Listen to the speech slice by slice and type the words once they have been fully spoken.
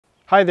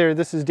Hi there,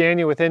 this is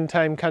Daniel with End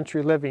Time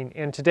Country Living,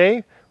 and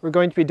today we're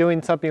going to be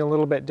doing something a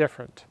little bit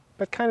different,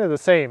 but kind of the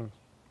same.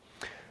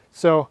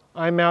 So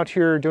I'm out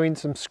here doing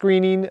some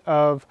screening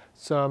of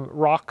some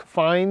rock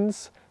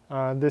fines.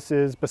 This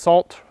is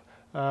basalt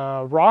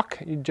rock,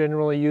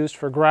 generally used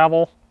for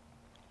gravel.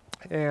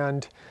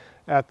 And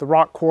at the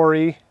rock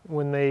quarry,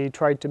 when they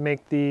tried to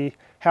make the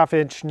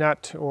half-inch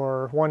nut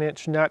or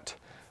 1-inch nut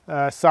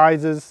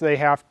sizes, they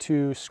have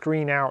to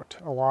screen out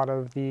a lot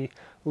of the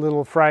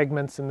little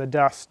fragments in the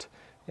dust.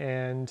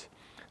 And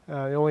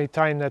the only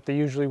time that they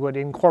usually would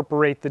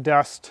incorporate the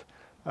dust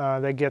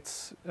that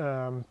gets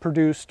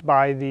produced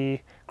by the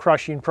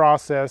crushing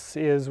process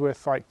is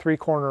with like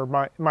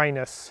 3-corner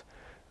minus.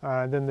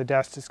 Then the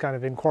dust is kind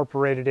of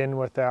incorporated in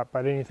with that,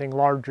 but anything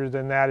larger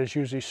than that is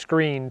usually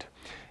screened.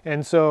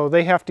 And so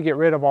they have to get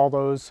rid of all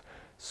those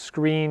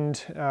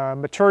screened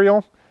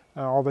material,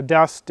 all the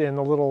dust and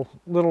the little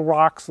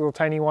rocks, little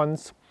tiny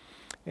ones.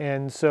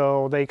 And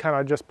so they kind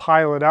of just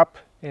pile it up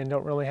and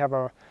don't really have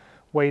a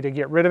way to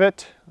get rid of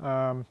it.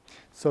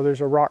 So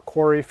there's a rock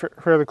quarry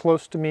fairly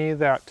close to me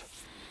that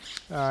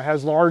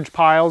has large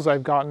piles.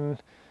 I've gotten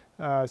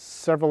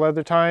several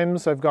other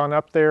times. I've gone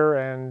up there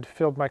and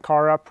filled my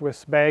car up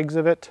with bags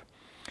of it.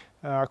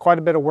 Quite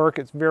a bit of work.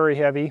 It's very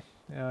heavy,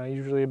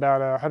 usually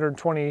about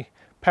 120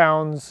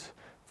 pounds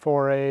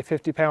for a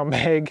 50-pound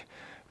bag,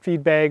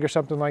 feed bag or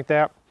something like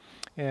that.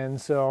 And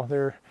so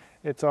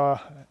it's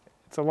a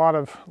lot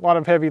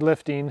of heavy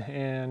lifting,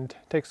 and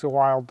takes a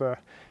while to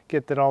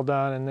get that all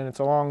done, and then it's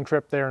a long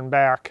trip there and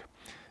back.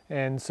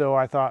 And so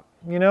I thought,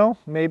 you know,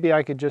 maybe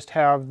I could just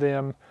have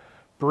them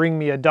bring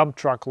me a dump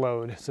truck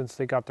load. Since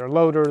they got their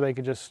loader, they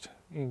could just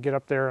get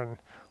up there and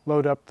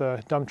load up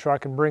the dump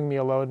truck and bring me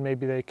a load.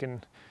 Maybe they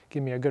can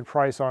give me a good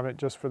price on it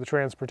just for the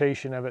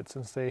transportation of it,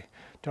 since they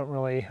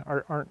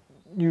aren't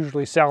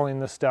usually selling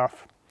this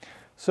stuff.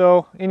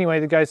 So anyway,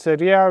 the guy said,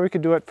 yeah, we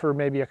could do it for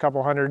maybe a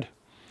couple hundred.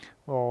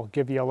 We'll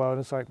give you a load.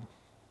 It's like,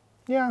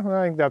 yeah,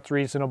 I think that's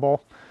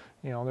reasonable.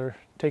 You know, they're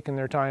taking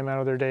their time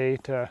out of their day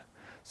to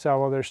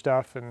sell other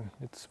stuff, and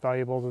it's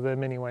valuable to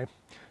them anyway.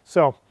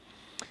 So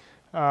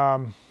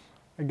I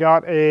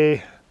got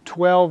a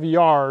 12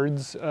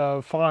 yards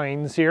of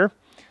fines here,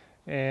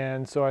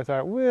 and so I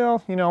thought,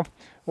 well, you know,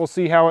 we'll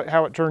see how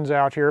it turns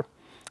out here.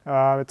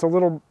 It's a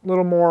little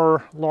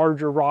more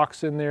larger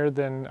rocks in there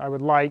than I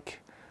would like,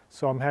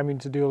 so I'm having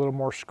to do a little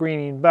more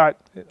screening,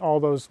 but all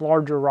those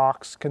larger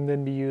rocks can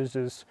then be used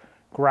as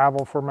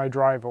gravel for my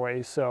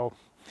driveway. So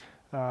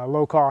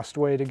low cost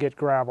way to get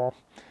gravel,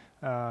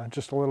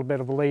 just a little bit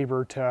of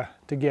labor to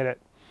get it.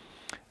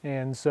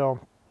 And so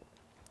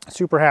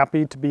super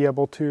happy to be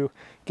able to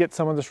get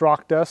some of this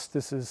rock dust.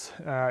 This is,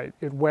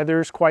 it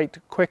weathers quite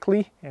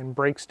quickly and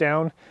breaks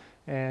down,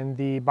 and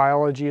the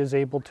biology is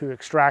able to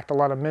extract a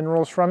lot of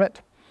minerals from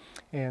it.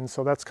 And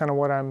so that's kind of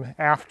what I'm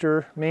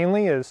after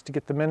mainly, is to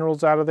get the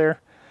minerals out of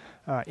there,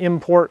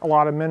 import a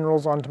lot of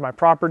minerals onto my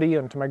property,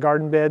 onto my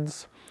garden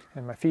beds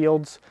and my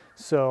fields,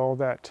 so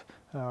that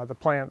the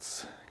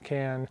plants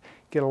can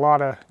get a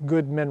lot of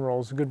good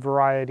minerals, good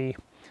variety.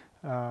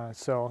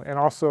 And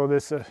also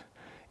this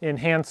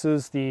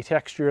enhances the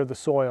texture of the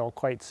soil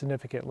quite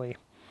significantly.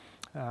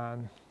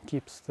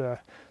 Keeps the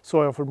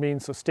soil from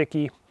being so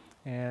sticky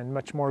and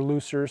much more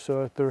looser,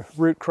 so that the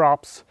root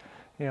crops,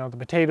 you know, the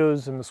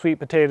potatoes and the sweet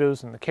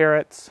potatoes and the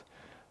carrots,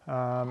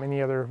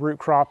 any other root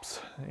crops,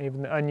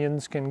 even the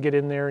onions, can get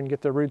in there and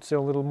get their roots in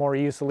a little more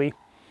easily.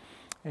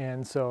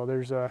 And so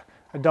there's a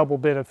double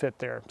benefit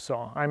there.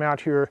 So I'm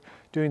out here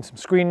doing some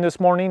screening this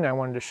morning. I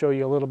wanted to show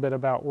you a little bit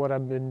about what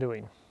I've been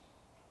doing.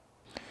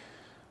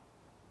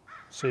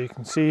 So you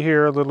can see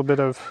here a little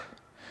bit of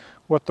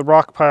what the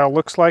rock pile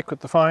looks like with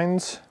the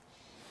fines.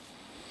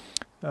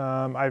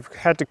 I've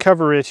had to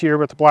cover it here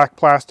with the black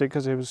plastic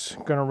because it was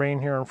going to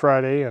rain here on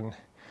Friday, and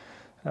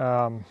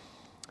so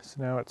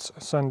now it's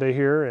Sunday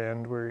here,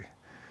 and we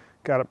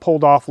got it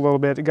pulled off a little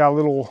bit. It got a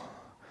little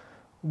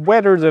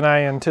wetter than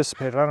I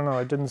anticipated. I don't know,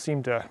 it didn't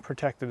seem to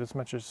protect it as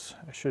much as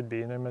it should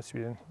be. There must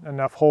be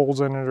enough holes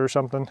in it or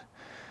something.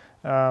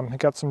 I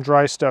got some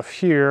dry stuff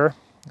here.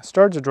 It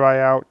started to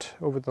dry out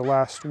over the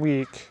last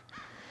week,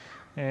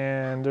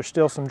 and there's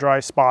still some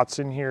dry spots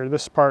in here.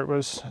 This part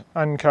was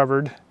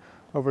uncovered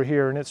over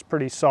here, and it's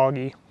pretty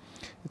soggy.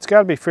 It's got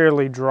to be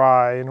fairly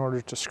dry in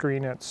order to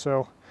screen it,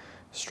 so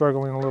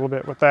struggling a little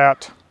bit with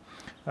that.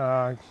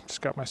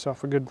 Just got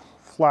myself a good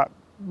flat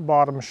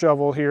bottom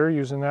shovel here,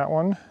 using that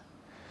one.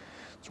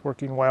 It's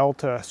working well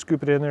to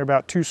scoop it in there,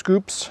 about 2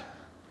 scoops.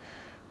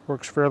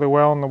 Works fairly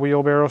well in the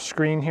wheelbarrow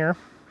screen here.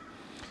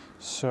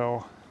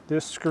 So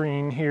this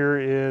screen here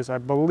is, I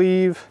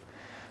believe,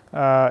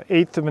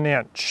 1/8 of an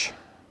inch,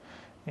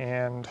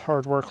 and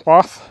hardware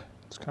cloth.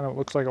 It's kind of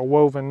looks like a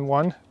woven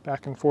one,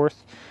 back and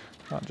forth,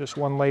 not just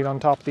one laid on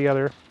top of the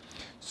other.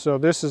 So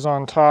this is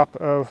on top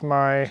of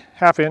my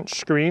 1/2-inch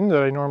screen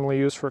that I normally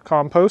use for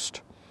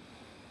compost.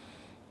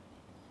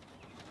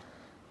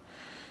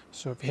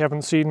 So if you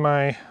haven't seen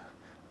my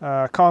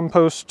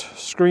compost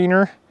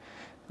screener,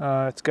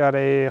 it's got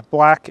a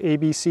black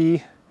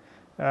ABC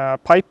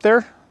pipe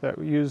there that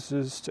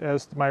uses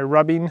as my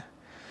rubbing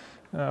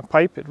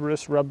pipe. It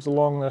just rubs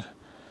along the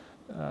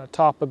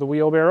top of the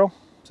wheelbarrow.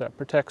 So that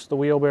protects the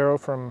wheelbarrow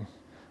from,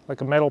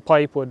 like a metal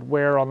pipe would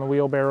wear on the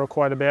wheelbarrow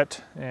quite a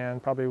bit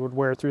and probably would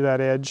wear through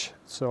that edge.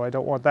 So I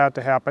don't want that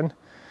to happen.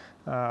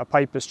 A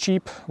pipe is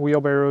cheap,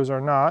 wheelbarrows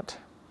are not.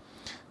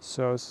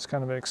 So this is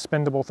kind of an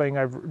expendable thing.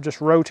 I've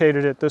just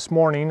rotated it this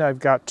morning. I've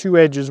got 2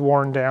 edges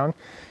worn down.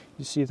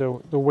 You see the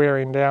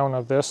wearing down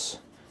of this.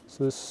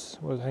 So this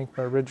was, I think,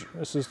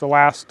 this is the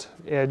last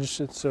edge.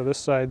 So this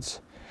side's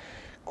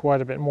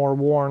quite a bit more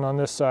worn on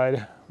this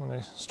side. When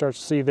I start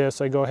to see this,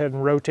 I go ahead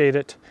and rotate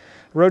it.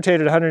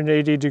 Rotate it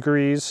 180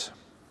 degrees.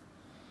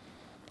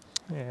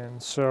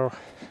 And so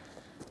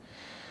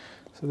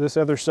this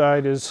other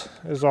side is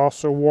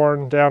also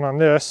worn down on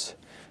this.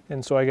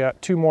 And so I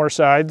got 2 more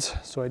sides,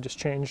 so I just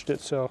changed it.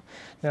 So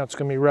now it's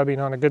going to be rubbing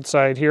on a good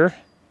side here.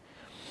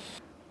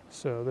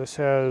 So this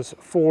has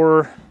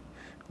 4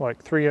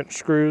 like 3-inch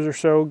screws or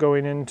so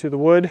going into the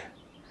wood.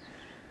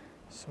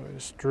 So I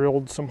just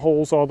drilled some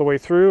holes all the way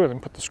through and then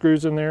put the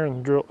screws in there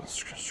and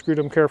screwed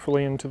them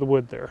carefully into the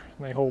wood there.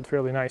 And they hold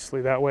fairly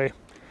nicely that way.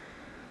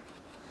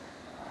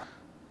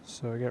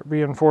 So I got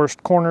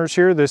reinforced corners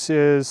here. This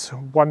is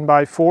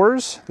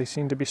 1x4s. They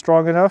seem to be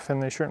strong enough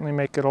and they certainly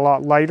make it a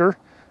lot lighter.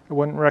 I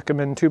wouldn't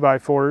recommend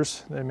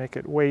 2x4s. They make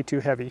it way too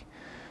heavy.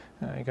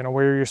 You're going to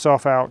wear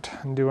yourself out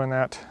in doing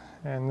that.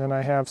 And then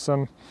I have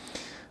some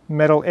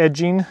metal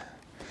edging,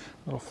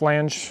 little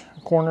flange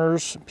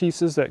corners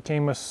pieces that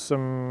came with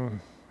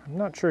some, I'm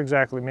not sure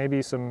exactly,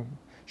 maybe some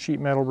sheet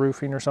metal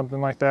roofing or something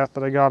like that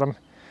I got them.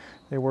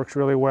 They worked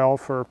really well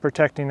for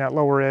protecting that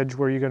lower edge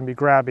where you're going to be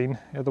grabbing.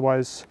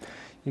 Otherwise,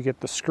 you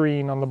get the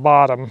screen on the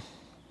bottom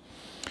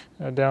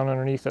down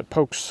underneath that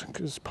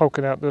is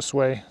poking out this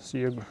way. So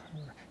you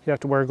have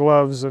to wear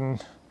gloves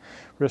and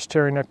risk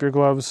tearing up your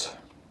gloves.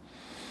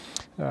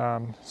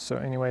 So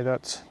anyway,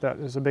 that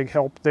is a big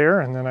help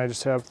there. And then I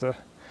just have the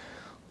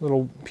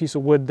little piece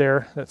of wood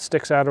there that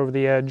sticks out over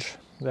the edge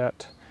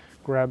that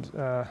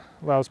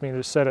allows me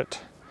to set it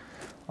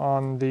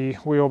on the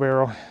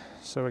wheelbarrow.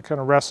 So it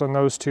kind of rests on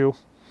those 2.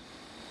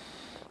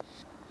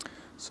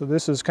 So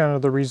this is kind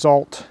of the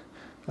result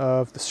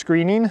of the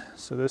screening.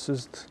 So this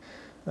is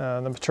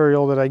the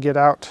material that I get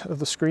out of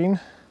the screen.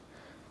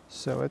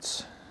 So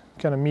it's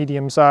kind of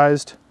medium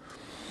sized,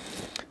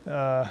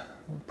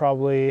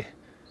 probably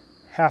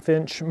 1/2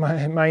 inch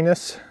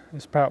minus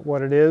is about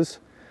what it is.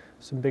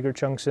 Some bigger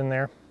chunks in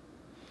there.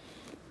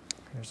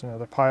 Here's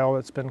another pile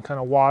that's been kind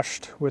of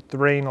washed with the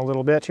rain a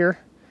little bit here.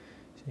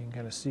 So you can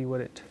kind of see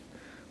what it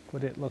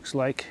looks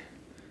like.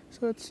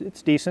 So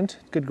it's decent,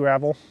 good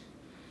gravel.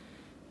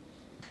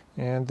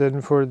 And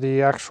then for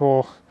the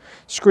actual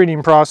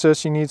screening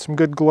process, you need some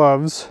good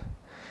gloves.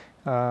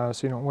 So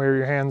you don't wear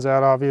your hands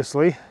out,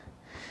 obviously.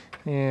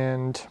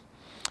 And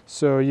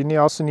so you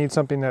also need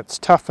something that's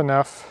tough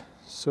enough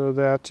so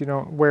that you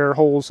don't wear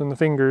holes in the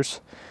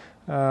fingers.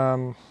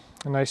 A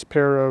nice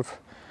pair of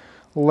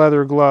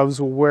leather gloves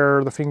will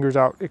wear the fingers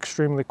out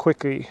extremely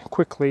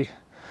quickly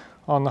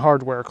on the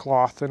hardware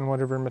cloth and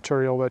whatever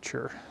material that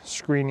you're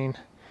screening.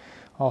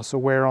 Also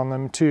wear on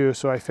them too,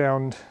 so I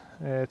found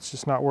it's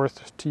just not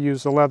worth to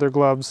use the leather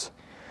gloves.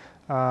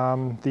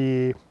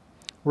 The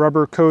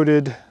rubber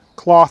coated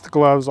cloth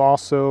gloves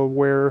also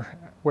wear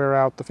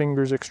out the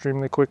fingers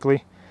extremely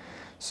quickly.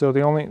 So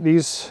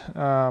these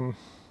are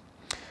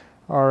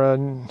a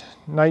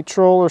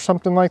nitrile or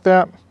something like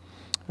that,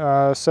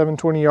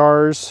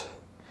 720Rs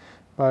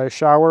by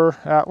Shower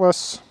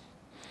Atlas,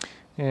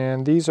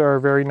 and these are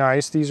very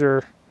nice. These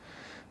are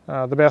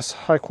the best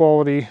high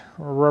quality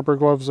rubber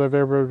gloves I've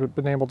ever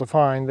been able to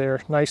find.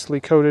 They're nicely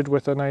coated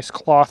with a nice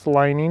cloth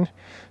lining,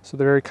 so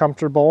they're very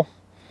comfortable.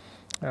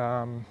 They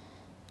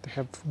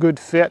have good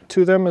fit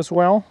to them as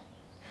well,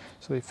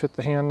 so they fit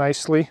the hand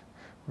nicely.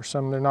 Or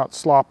they're not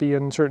sloppy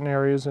in certain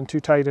areas and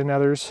too tight in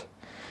others.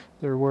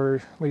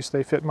 At least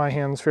they fit my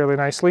hands fairly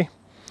nicely.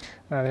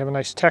 They have a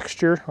nice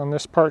texture on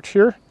this part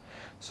here,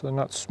 so they're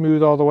not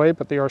smooth all the way,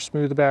 but they are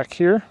smooth back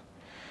here,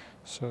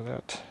 so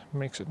that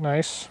makes it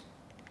nice.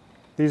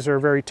 These are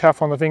very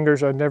tough on the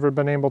fingers. I've never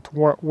been able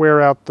to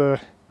wear out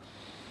the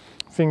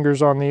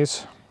fingers on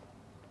these,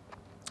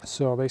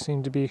 so they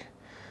seem to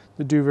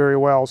do very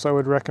well. So I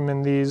would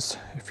recommend these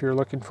if you're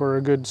looking for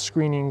a good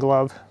screening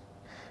glove.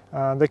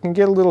 They can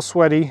get a little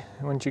sweaty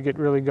once you get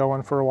really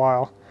going for a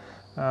while,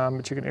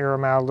 but you can air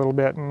them out a little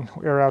bit and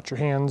air out your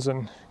hands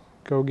and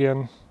go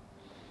again.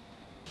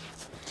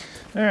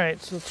 All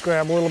right, so let's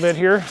grab a little bit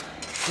here,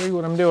 show you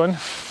what I'm doing.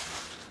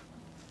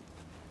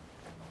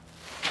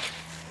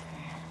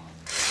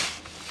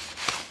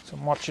 So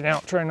I'm watching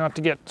out, trying not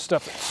to get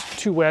stuff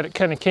that's too wet. It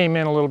kind of came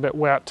in a little bit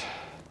wet.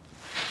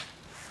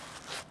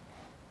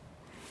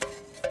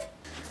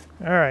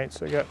 All right,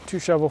 so I got 2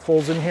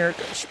 shovelfuls in here.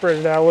 Spread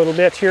it out a little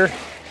bit here.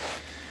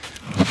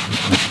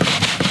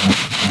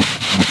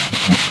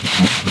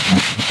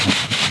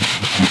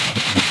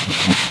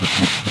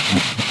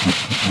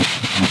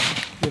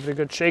 Give it a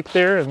good shake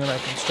there, and then I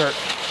can start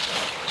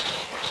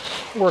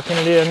working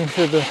it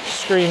into the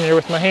screen here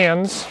with my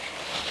hands.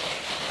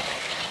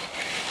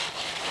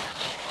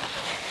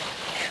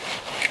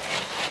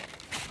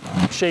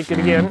 shake it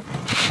again.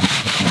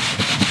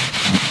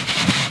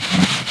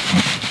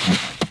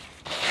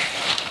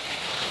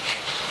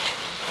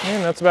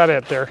 And that's about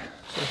it there.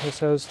 So this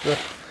has the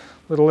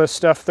little list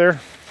stuff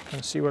there. Kind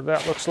of see what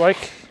that looks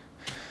like.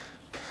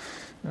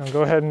 I'll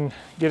go ahead and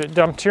get it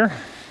dumped here.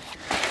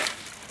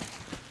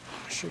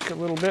 Shake a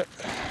little bit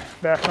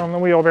back on the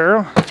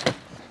wheelbarrow,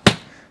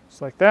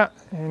 just like that,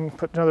 and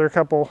put another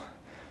couple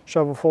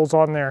shovelfuls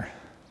on there.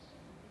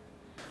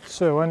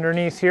 So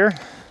underneath here,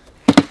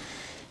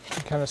 you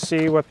can kind of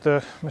see what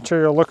the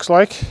material looks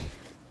like.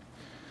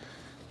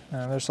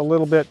 There's a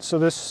little bit, so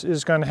this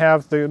is going to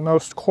have the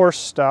most coarse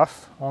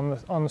stuff on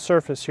the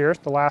surface here,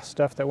 the last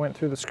stuff that went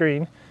through the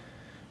screen.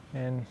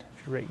 And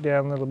if you rake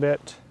down a little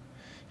bit,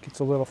 it gets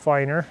a little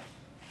finer.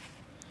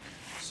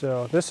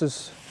 So this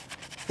is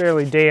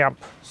fairly damp,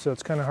 so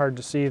it's kind of hard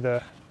to see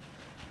the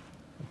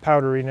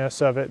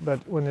powderiness of it,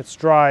 but when it's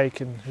dry,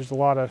 there's a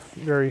lot of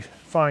very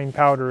fine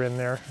powder in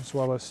there, as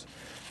well as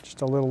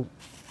just a little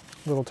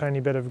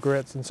tiny bit of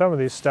grits. And some of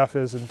these stuff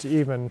isn't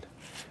even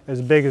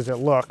as big as it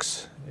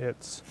looks.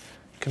 It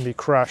can be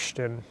crushed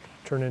and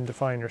turn into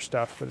finer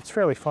stuff, but it's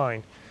fairly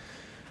fine.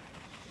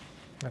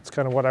 That's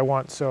kind of what I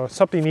want. So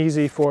something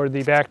easy for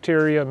the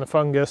bacteria and the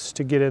fungus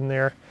to get in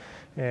there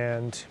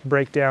and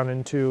break down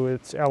into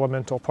its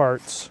elemental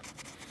parts.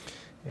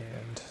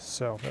 And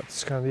so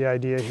that's kind of the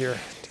idea here,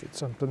 to get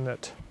something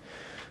that,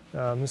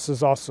 this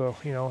is also,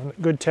 you know,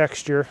 good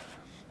texture.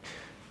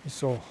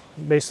 So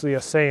basically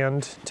a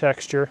sand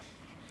texture,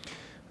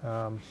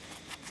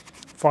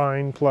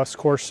 fine plus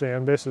coarse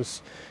sand. This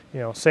is, you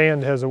know,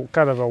 sand has a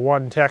kind of a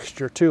one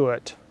texture to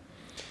it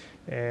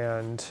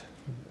and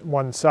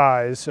one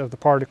size of the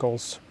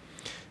particles,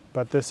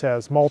 but this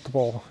has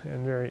multiple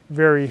and very,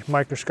 very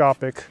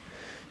microscopic,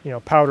 you know,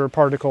 powder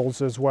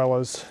particles, as well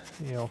as,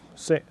 you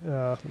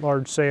know,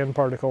 large sand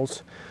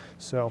particles.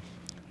 So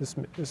this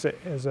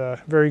is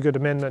a very good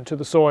amendment to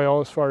the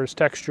soil as far as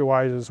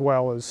texture-wise, as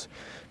well as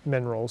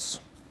minerals.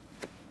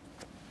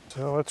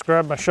 So let's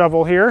grab my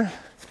shovel here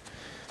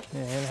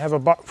and have a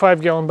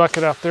 5-gallon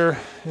bucket out there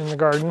in the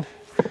garden,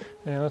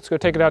 and let's go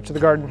take it out to the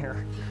garden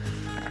here.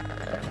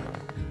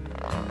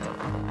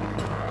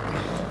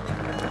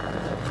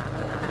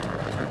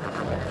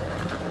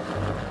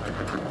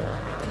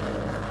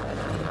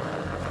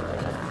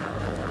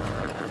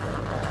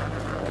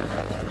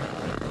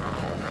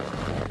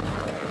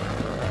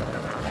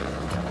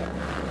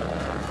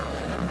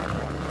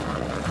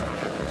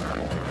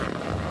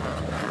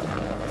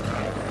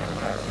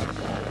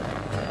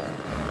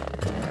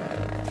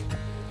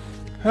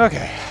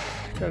 Okay,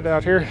 got it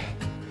out here.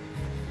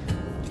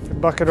 The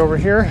bucket over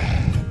here.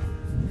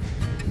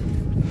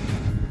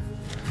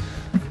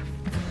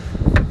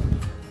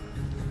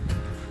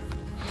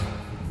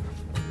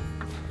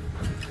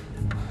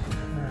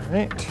 All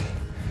right,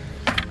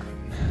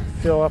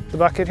 fill up the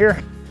bucket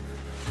here.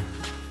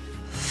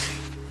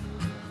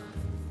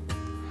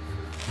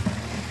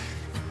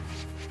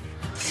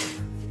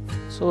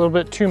 It's a little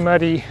bit too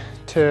muddy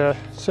to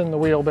send the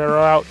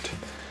wheelbarrow out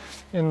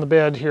in the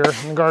bed here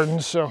in the garden,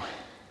 so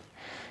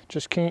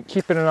just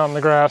keeping it on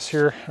the grass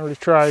here. I already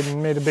tried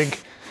and made a big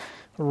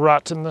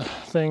rut in the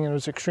thing, and it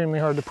was extremely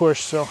hard to push,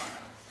 so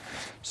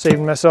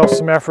saving myself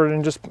some effort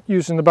and just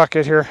using the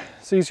bucket here.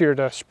 It's easier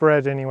to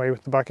spread anyway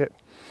with the bucket.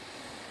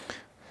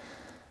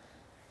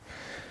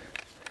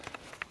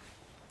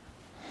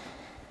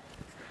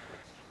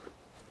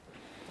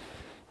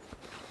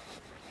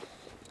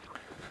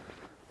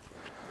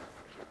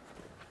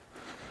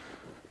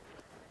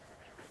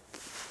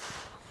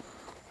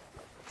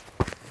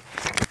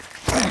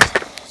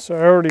 So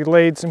I already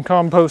laid some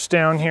compost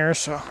down here,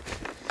 so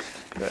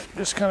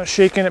just kind of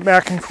shaking it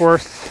back and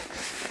forth.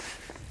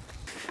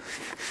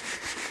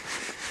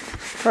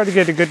 Try to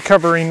get a good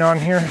covering on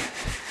here.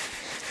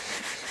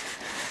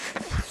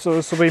 So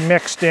this will be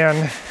mixed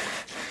in.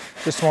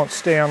 This won't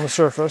stay on the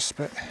surface,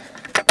 but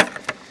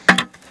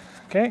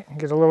okay,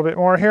 get a little bit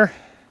more here.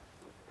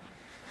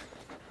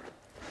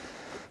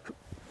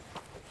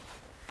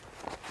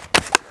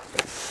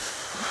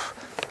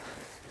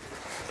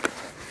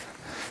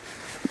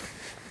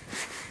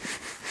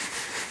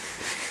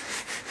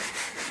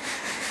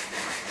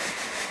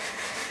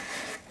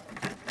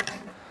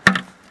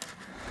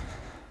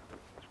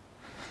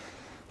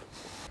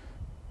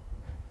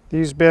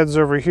 These beds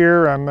over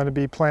here, I'm going to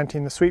be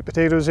planting the sweet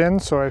potatoes in,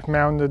 so I've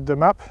mounded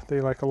them up. They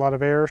like a lot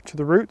of air to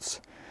the roots,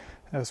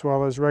 as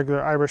well as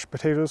regular Irish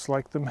potatoes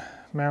like them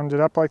mounded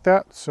up like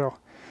that. So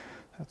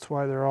that's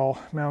why they're all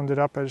mounded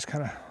up. I just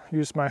kind of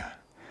use my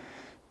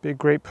big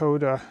grape hoe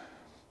to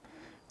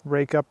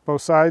rake up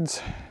both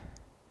sides.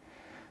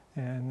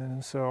 And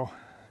then so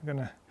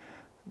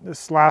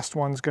this last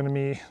one's going to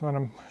be what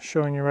I'm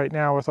showing you right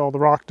now with all the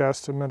rock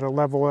dust. I'm going to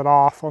level it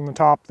off on the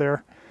top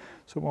there,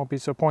 so it won't be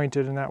so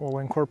pointed, and that will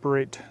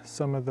incorporate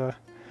some of the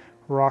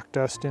rock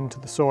dust into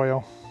the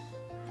soil.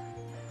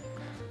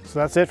 So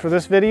that's it for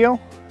this video.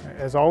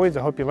 As always,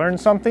 I hope you learned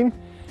something,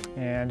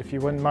 and if you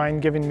wouldn't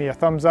mind giving me a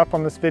thumbs up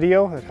on this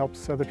video, it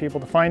helps other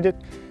people to find it,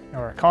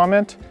 or a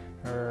comment,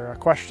 or a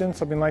question,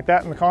 something like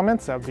that in the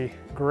comments, that would be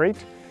great.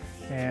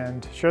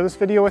 And share this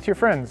video with your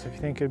friends if you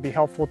think it'd be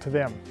helpful to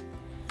them.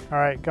 All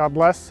right, God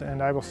bless,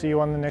 and I will see you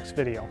on the next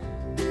video.